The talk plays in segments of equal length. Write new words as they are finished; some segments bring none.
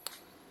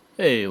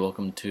Hey,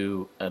 welcome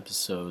to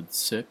episode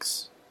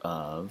 6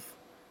 of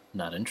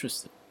Not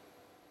Interested.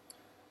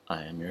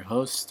 I am your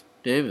host,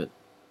 David.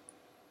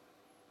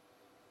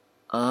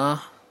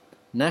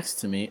 Next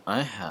to me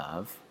I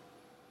have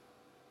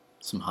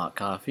some hot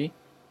coffee,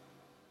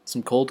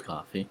 some cold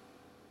coffee,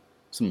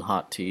 some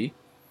hot tea,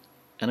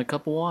 and a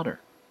cup of water.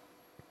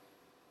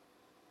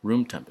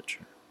 Room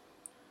temperature.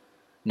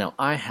 Now,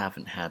 I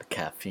haven't had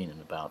caffeine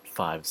in about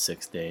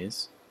 5-6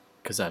 days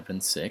because I've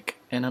been sick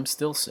and I'm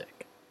still sick.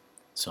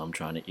 So I'm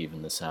trying to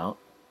even this out.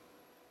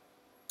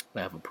 I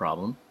have a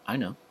problem, I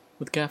know,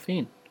 with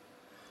caffeine.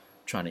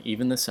 Trying to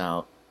even this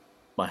out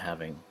by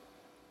having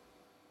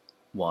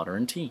water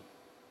and tea,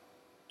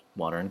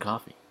 water and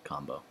coffee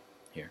combo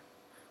here.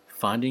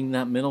 Finding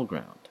that middle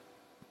ground.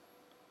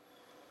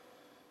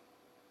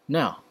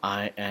 Now,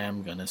 I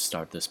am going to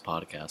start this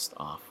podcast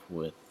off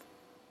with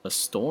a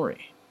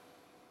story.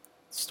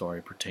 The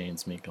story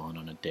pertains me going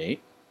on a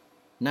date.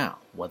 Now,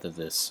 whether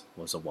this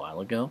was a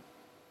while ago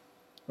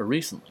or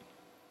recently,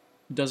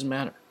 it doesn't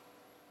matter.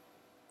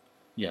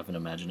 You have an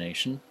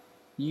imagination,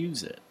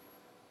 use it.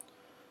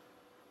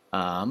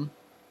 Went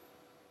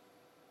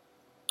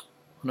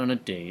on a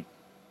date,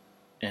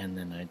 and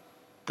then I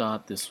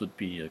thought this would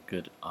be a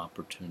good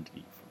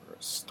opportunity for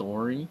a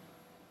story.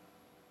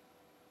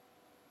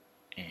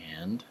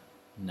 And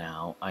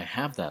now I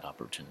have that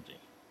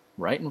opportunity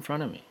right in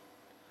front of me.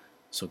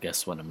 So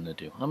guess what I'm going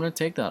to do? I'm going to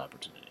take that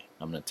opportunity.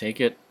 I'm going to take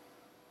it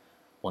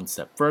one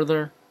step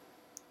further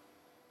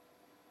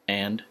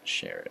and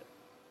share it.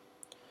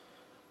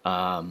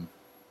 I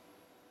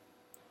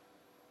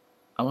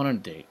went on a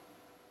date,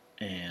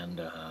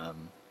 and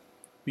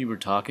we were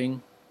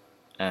talking,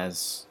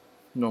 as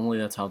normally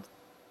that's how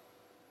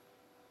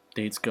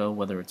dates go,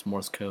 whether it's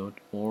Morse code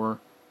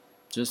or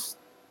just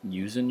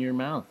using your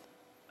mouth.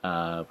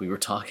 We were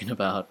talking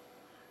about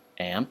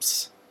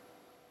amps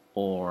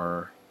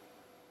or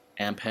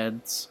amp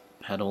heads,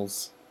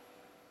 pedals,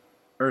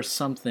 or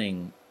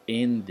something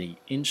in the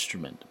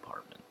instrument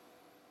department.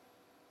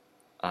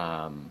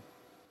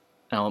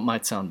 Now, it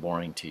might sound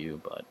boring to you,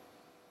 but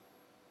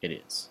it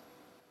is.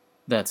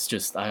 That's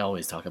just, I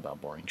always talk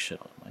about boring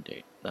shit on my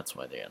date. That's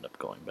why they end up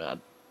going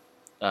bad.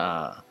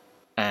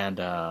 And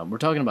we're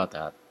talking about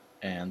that,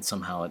 and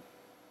somehow it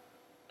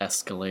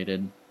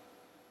escalated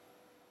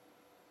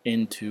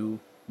into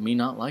me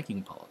not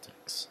liking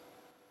politics.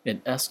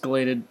 It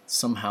escalated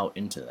somehow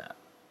into that.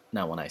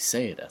 Now, when I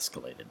say it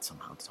escalated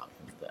somehow talking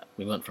into that,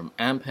 we went from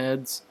amp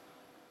heads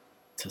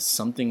to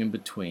something in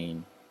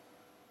between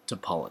to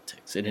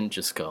politics. It didn't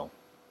just go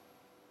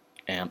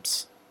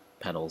amps,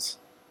 pedals,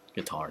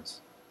 guitars,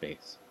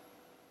 bass,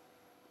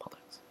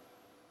 politics.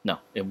 No,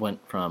 it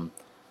went from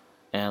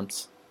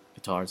amps,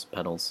 guitars,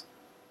 pedals,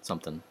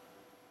 something,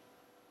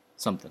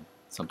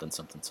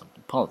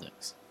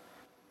 politics.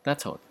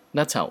 That's how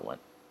it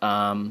went.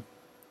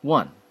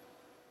 One,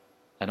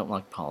 I don't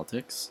like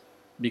politics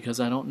because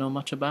I don't know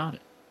much about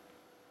it.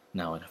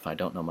 Now, if I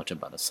don't know much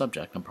about a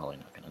subject, I'm probably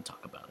not going to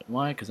talk about it.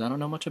 Why? Because I don't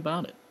know much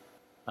about it.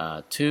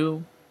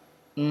 Two,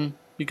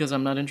 because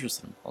I'm not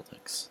interested in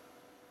politics.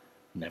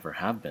 Never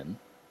have been,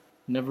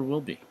 never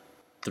will be.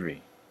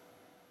 Three,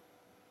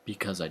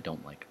 because I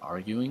don't like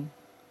arguing.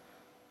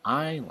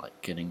 I like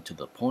getting to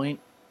the point,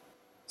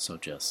 so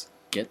just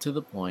get to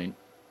the point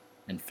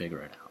and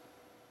figure it out.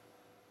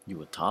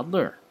 You a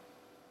toddler?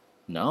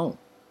 No.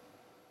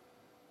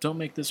 Don't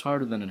make this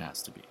harder than it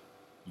has to be.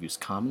 Use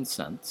common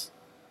sense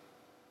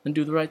and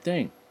do the right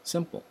thing.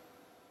 Simple.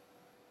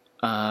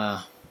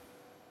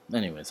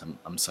 Anyways, I'm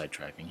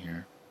sidetracking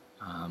here.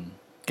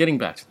 Getting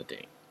back to the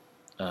date.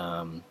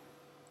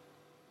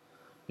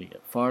 We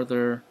get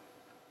farther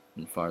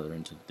and farther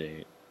into the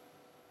date.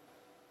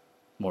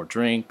 More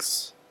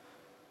drinks,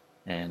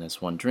 and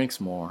as one drinks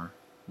more,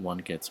 one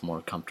gets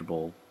more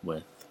comfortable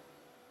with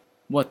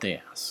what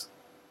they ask.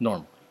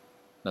 Normally,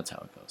 that's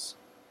how it goes.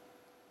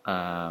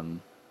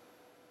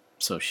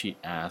 So she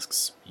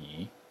asks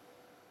me.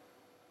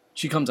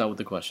 She comes out with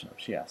the question of.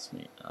 She asks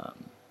me,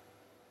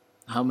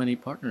 "How many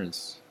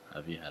partners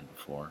have you had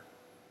before?"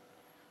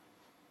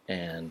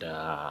 And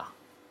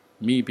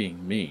me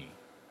being me,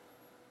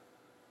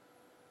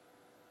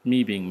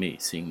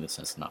 seeing this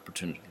as an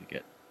opportunity to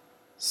get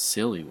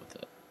silly with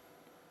it,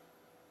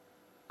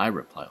 I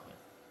reply with,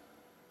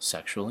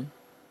 sexually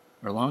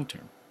or long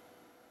term?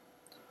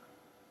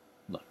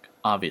 Look,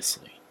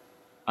 obviously,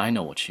 I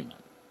know what she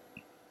meant.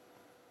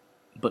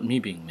 But me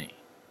being me,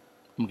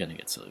 I'm gonna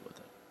get silly with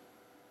it.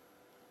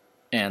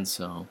 And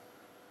so,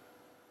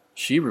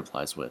 she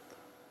replies with,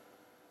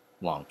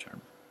 long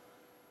term.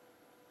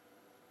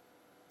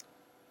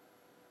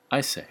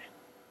 I say,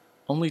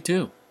 only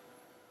 2.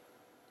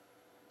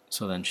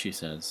 So then she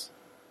says,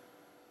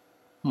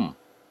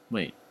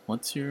 wait,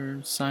 what's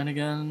your sign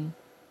again?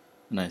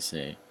 And I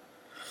say,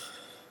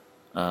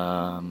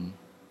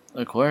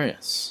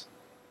 Aquarius.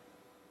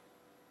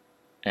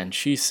 And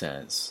she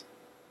says,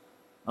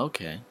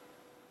 okay,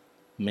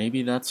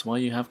 maybe that's why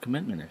you have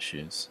commitment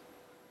issues.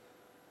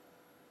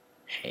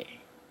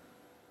 Hey,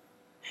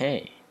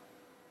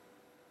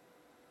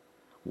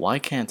 why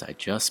can't I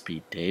just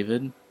be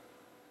David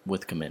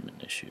with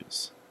commitment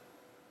issues.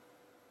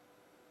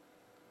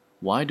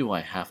 Why do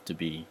I have to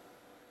be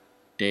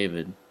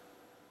David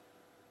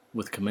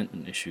with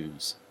commitment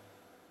issues?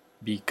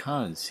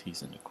 Because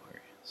he's an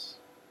Aquarius.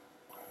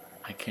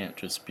 I can't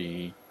just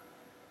be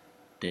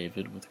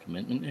David with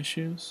commitment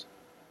issues.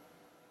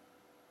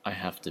 I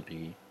have to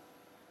be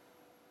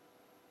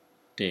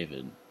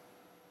David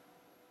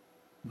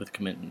with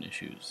commitment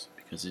issues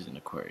because he's an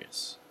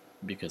Aquarius,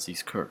 because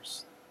he's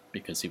cursed,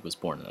 because he was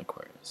born an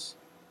Aquarius.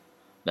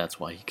 That's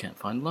why he can't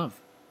find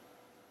love.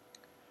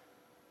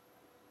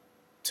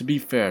 To be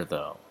fair,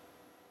 though,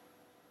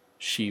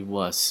 she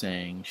was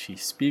saying she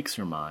speaks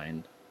her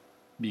mind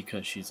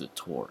because she's a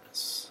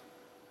Taurus.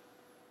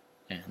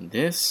 And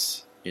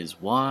this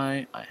is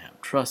why I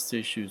have trust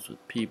issues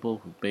with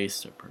people who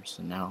base their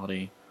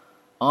personality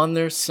on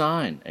their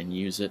sign and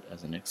use it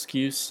as an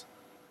excuse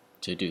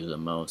to do the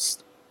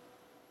most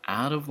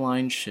out of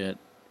line shit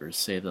or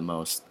say the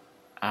most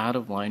out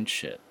of line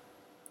shit.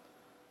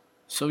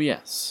 So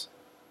yes,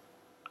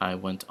 I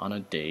went on a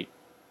date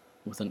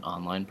with an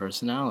online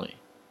personality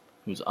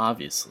who's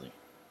obviously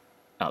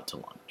out to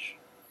lunch.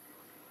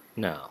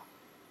 Now,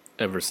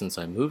 ever since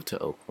I moved to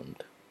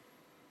Oakland,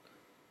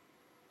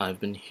 I've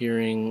been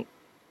hearing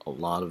a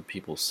lot of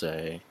people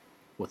say,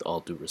 with all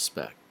due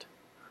respect,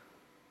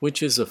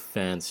 which is a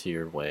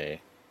fancier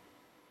way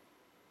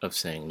of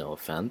saying no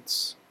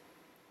offense.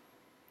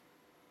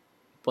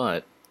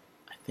 But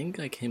I think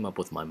I came up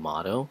with my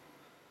motto,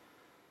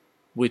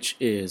 which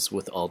is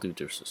with all due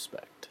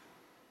disrespect.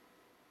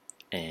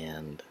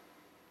 And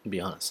to be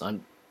honest,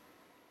 I'm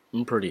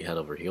pretty head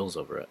over heels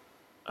over it.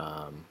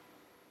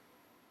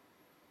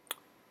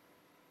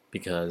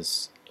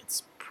 Because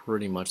it's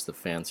pretty much the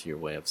fancier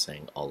way of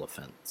saying all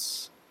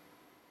offense.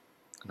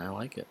 And I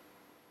like it,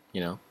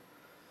 you know?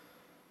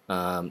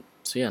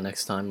 So yeah,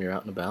 next time you're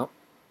out and about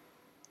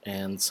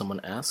and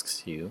someone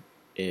asks you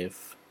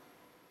if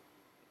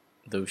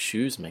those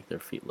shoes make their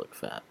feet look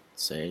fat,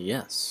 say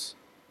yes,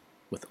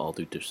 with all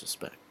due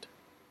disrespect.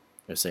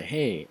 Or say,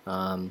 hey,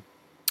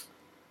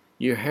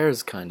 your hair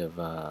is kind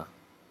of,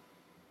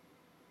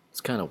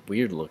 it's kind of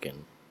weird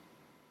looking,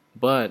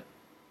 but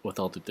with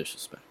all due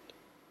disrespect.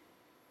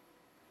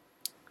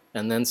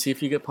 And then see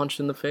if you get punched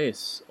in the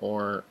face,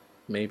 or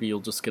maybe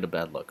you'll just get a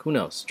bad look. Who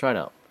knows? Try it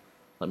out.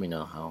 Let me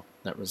know how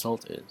that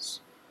result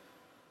is.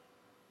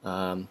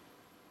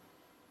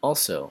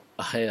 Also,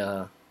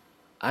 I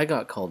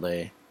got called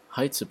a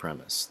height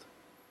supremacist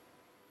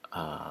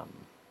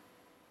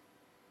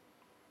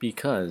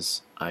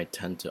because I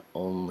tend to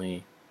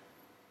only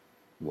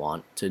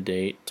want to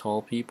date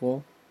tall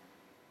people,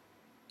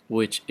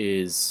 which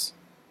is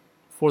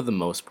for the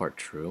most part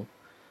true.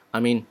 I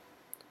mean,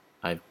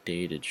 I've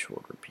dated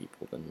shorter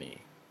people than me,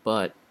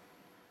 but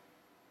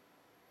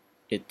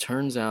it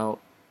turns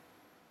out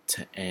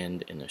to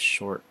end in a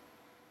short-term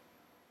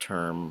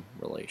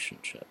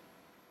relationship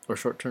or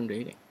short-term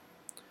dating.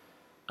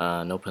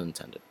 No pun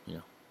intended, you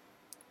know.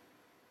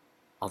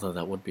 Although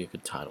that would be a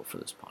good title for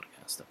this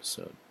podcast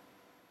episode.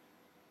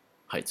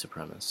 Height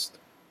supremacist.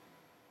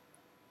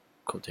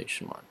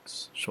 Quotation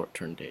marks.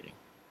 Short-term dating.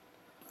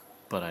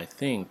 But I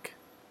think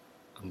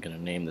I'm going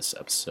to name this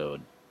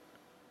episode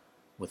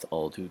with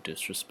all due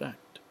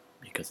disrespect,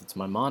 because it's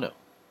my motto,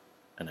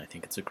 and I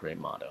think it's a great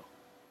motto.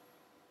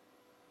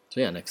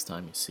 So yeah, next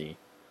time you see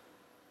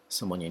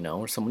someone you know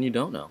or someone you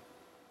don't know,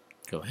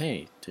 go,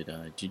 hey,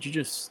 did you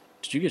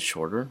get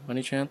shorter by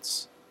any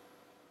chance?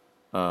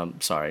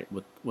 Sorry,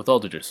 with all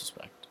due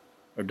disrespect,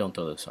 or don't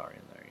throw the sorry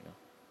in there, you know.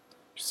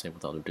 Just say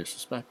with all due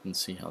disrespect and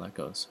see how that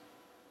goes.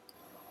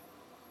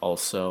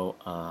 Also,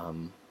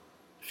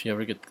 if you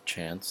ever get the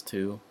chance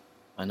to,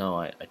 I know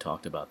I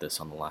talked about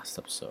this on the last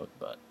episode,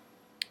 but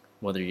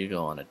whether you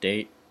go on a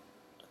date,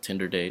 a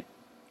Tinder date,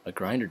 a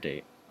Grindr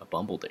date, a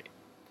Bumble date,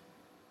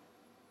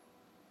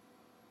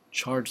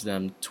 charge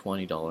them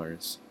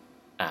 $20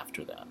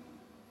 after that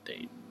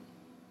date.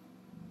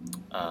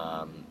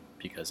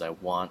 Because I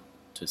want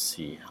to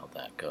see how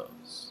that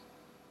goes.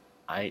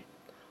 I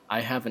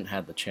haven't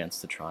had the chance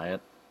to try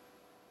it,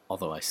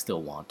 although I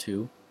still want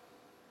to,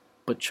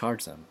 but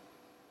charge them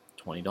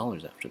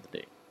 $20 after the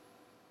date.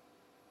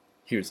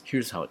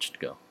 Here's how it should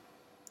go.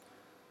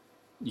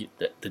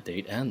 The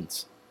date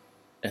ends,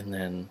 and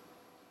then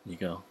you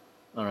go,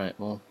 all right,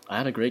 well, I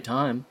had a great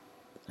time,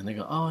 and they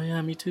go, oh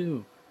yeah, me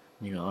too,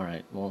 and you go, all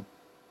right, well,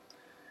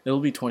 it'll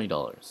be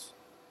 $20,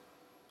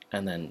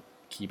 and then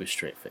keep a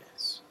straight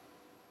face,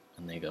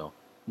 and they go,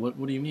 what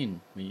do you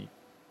mean, we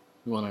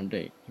went on a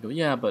date? You go,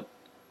 yeah, but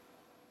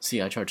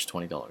see, I charged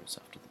 $20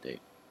 after the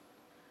date,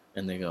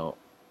 and they go,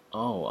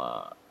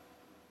 oh,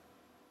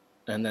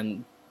 and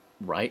then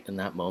right in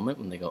that moment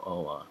when they go,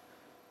 oh,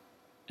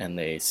 and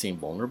they seem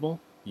vulnerable,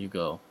 you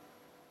go,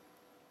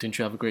 didn't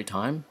you have a great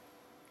time?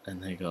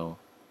 And they go,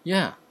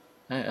 yeah,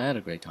 I had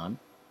a great time.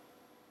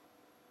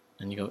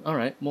 And you go, all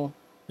right, well,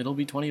 it'll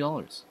be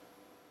 $20.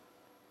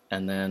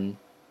 And then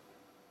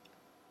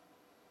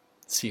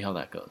see how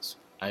that goes.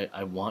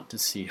 I want to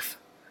see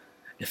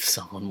if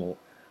someone will.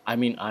 I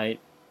mean, I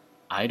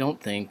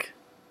don't think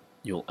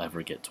you'll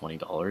ever get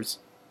 $20,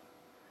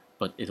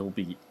 but it'll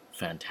be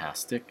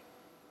fantastic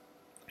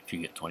if you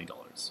get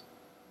 $20.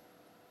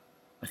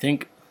 I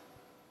think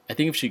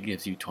if she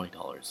gives you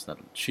 $20, that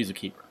she's a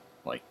keeper.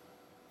 Like,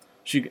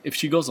 if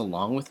she goes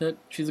along with it,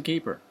 she's a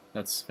keeper.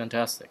 That's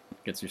fantastic.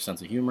 Gets your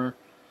sense of humor.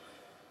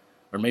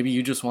 Or maybe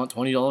you just want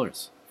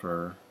 $20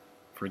 for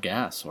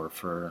gas, or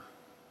for,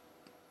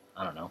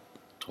 I don't know,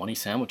 20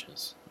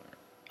 sandwiches.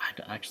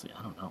 Actually,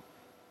 I don't know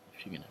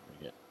if you can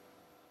ever get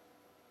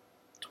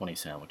 20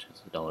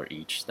 sandwiches, $1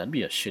 each. That'd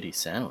be a shitty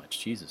sandwich.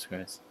 Jesus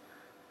Christ.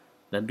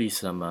 That'd be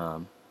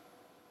some.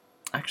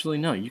 Actually,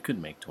 no. You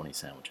could make 20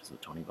 sandwiches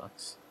with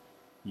 $20.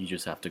 You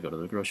just have to go to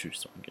the grocery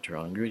store and get your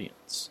own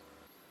ingredients.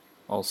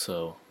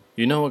 Also,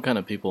 you know what kind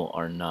of people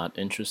are not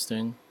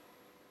interesting,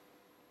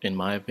 in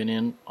my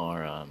opinion,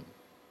 are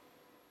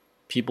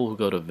people who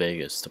go to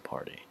Vegas to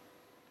party.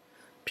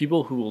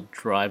 People who will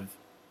drive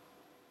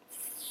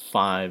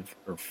 5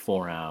 or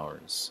 4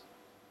 hours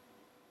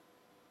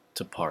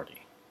to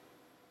party.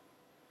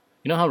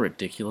 You know how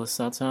ridiculous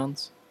that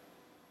sounds?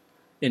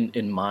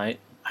 In my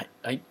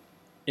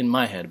in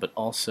my head, but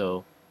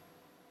also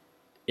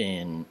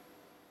in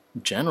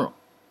general.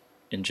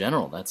 In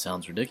general, that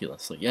sounds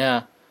ridiculous. Like,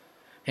 yeah,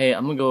 hey,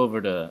 I'm gonna go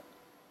over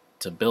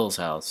to Bill's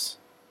house.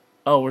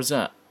 Oh, where's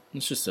that?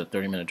 It's just a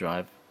 30-minute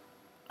drive.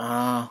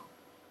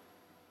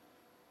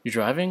 You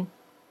driving?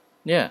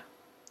 Yeah.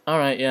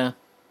 Alright, yeah.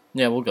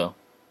 Yeah, we'll go.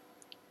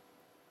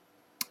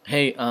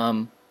 Hey,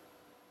 I'm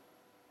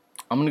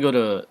gonna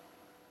go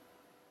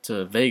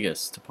to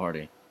Vegas to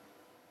party.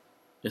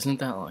 Isn't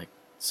that like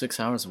 6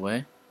 hours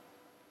away?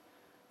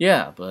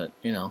 Yeah, but,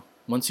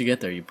 once you get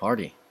there, you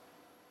party.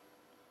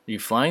 Are you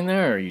flying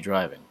there, or are you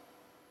driving?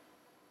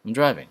 I'm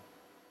driving.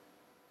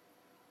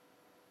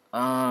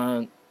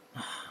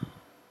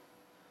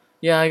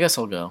 Yeah, I guess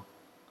I'll go.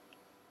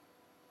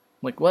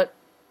 Like, what?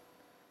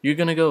 You're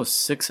gonna go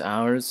 6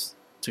 hours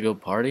to go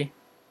party?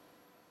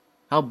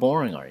 How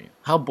boring are you?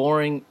 How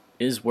boring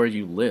is where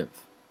you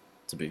live,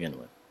 to begin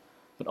with?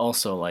 But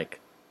also, like,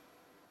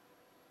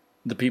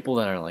 the people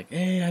that are like,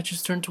 hey, I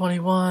just turned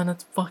 21,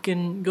 let's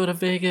fucking go to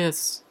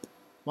Vegas.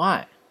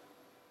 Why?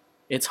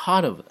 It's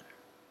hot over there.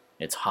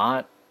 It's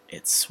hot,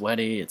 it's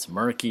sweaty, it's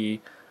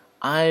murky.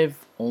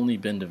 I've only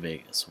been to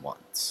Vegas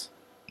once.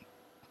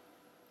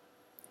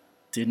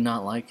 Did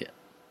not like it.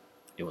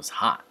 It was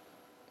hot.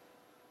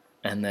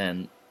 And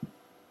then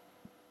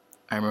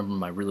I remember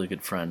my really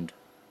good friend,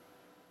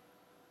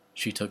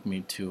 she took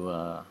me to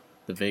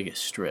the Vegas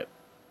Strip,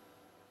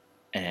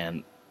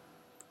 and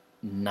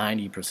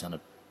 90%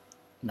 of,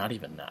 not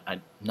even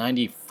that,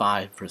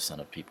 95%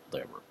 of people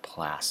there were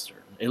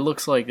plastered. It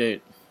looked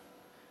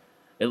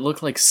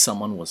like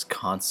someone was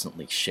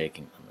constantly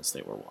shaking them as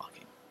they were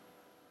walking,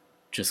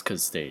 just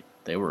because they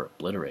were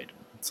obliterated.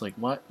 It's like,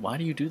 why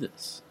do you do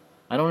this?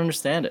 I don't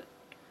understand it.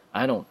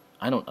 I don't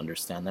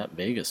understand that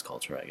Vegas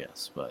culture, I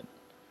guess, but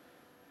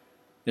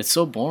it's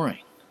so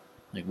boring.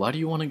 Like, why do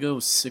you want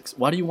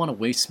to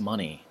waste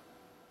money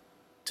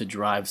to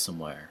drive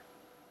somewhere,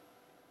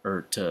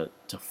 or to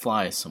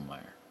fly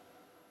somewhere?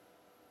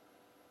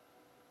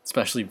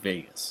 Especially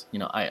Vegas.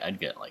 I'd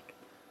get, like,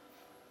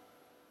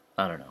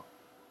 I don't know,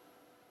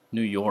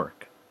 New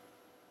York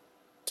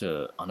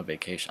on a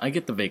vacation. I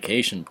get the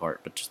vacation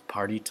part, but just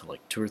party to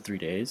like 2 or 3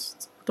 days?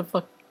 What the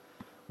fuck?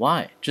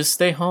 Why? Just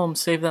stay home,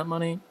 save that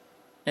money,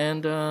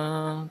 and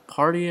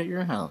party at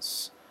your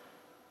house.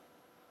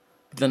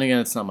 But then again,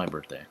 it's not my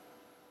birthday,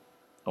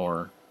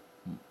 or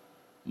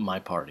my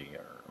party,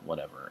 or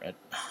whatever.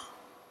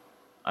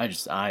 I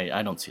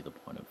don't see the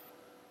point of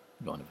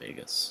going to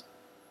Vegas.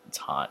 It's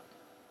hot.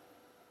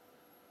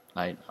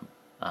 I'm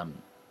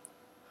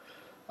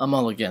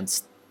all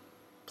against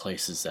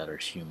places that are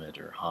humid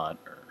or hot,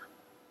 or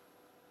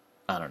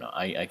I don't know.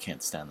 I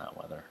can't stand that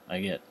weather. I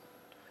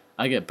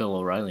get Bill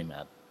O'Reilly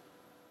mad.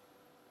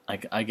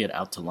 I get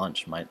out to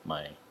lunch. My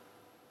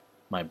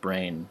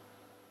brain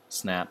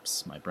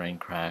snaps. My brain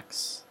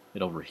cracks.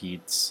 It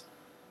overheats.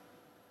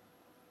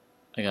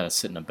 I gotta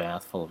sit in a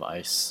bath full of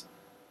ice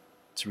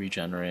to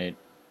regenerate.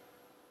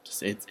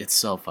 It's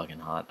so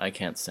fucking hot. I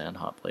can't stand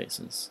hot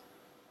places.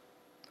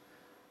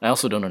 I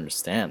also don't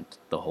understand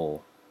the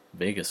whole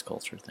Vegas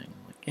culture thing.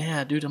 Like,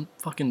 yeah, dude, I'm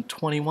fucking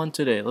 21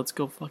 today. Let's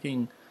go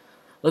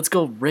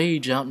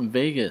rage out in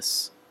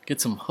Vegas.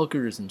 Get some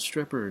hookers and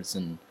strippers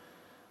and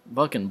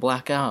fucking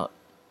black out.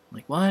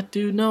 Like, what,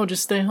 dude? No,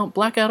 just stay home.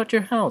 Black out at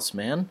your house,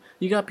 man.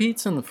 You got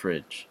pizza in the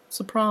fridge. What's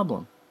the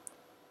problem?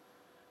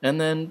 And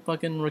then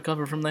fucking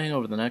recover from the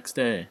hangover the next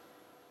day.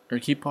 Or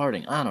keep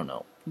partying. I don't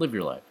know. Live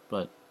your life,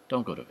 but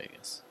don't go to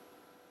Vegas.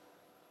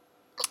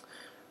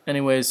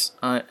 Anyways,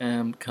 I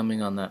am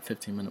coming on that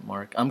 15-minute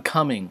mark. I'm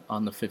coming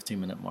on the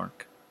 15-minute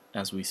mark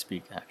as we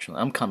speak, actually.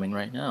 I'm coming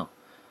right now.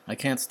 I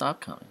can't stop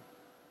coming.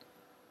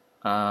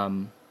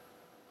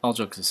 All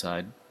jokes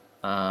aside,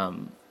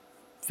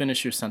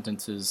 finish your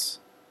sentences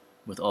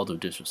with all due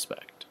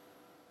disrespect.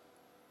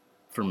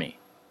 For me.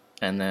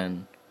 And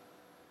then,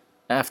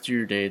 after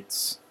your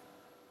dates,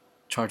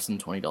 charge them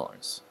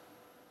 $20.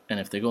 And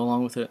if they go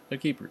along with it, they're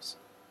keepers.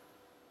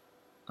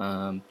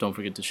 Don't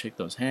forget to shake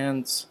those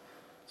hands.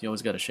 You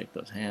always gotta shake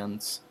those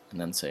hands and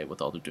then say,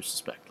 with all due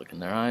disrespect. Look in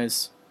their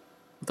eyes,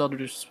 with all due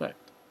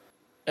disrespect.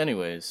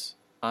 Anyways,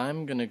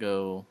 I'm gonna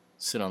go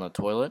sit on the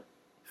toilet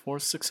for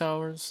 6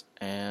 hours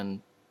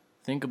and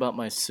think about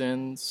my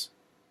sins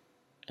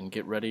and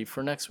get ready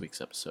for next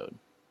week's episode.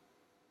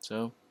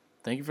 So,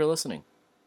 thank you for listening.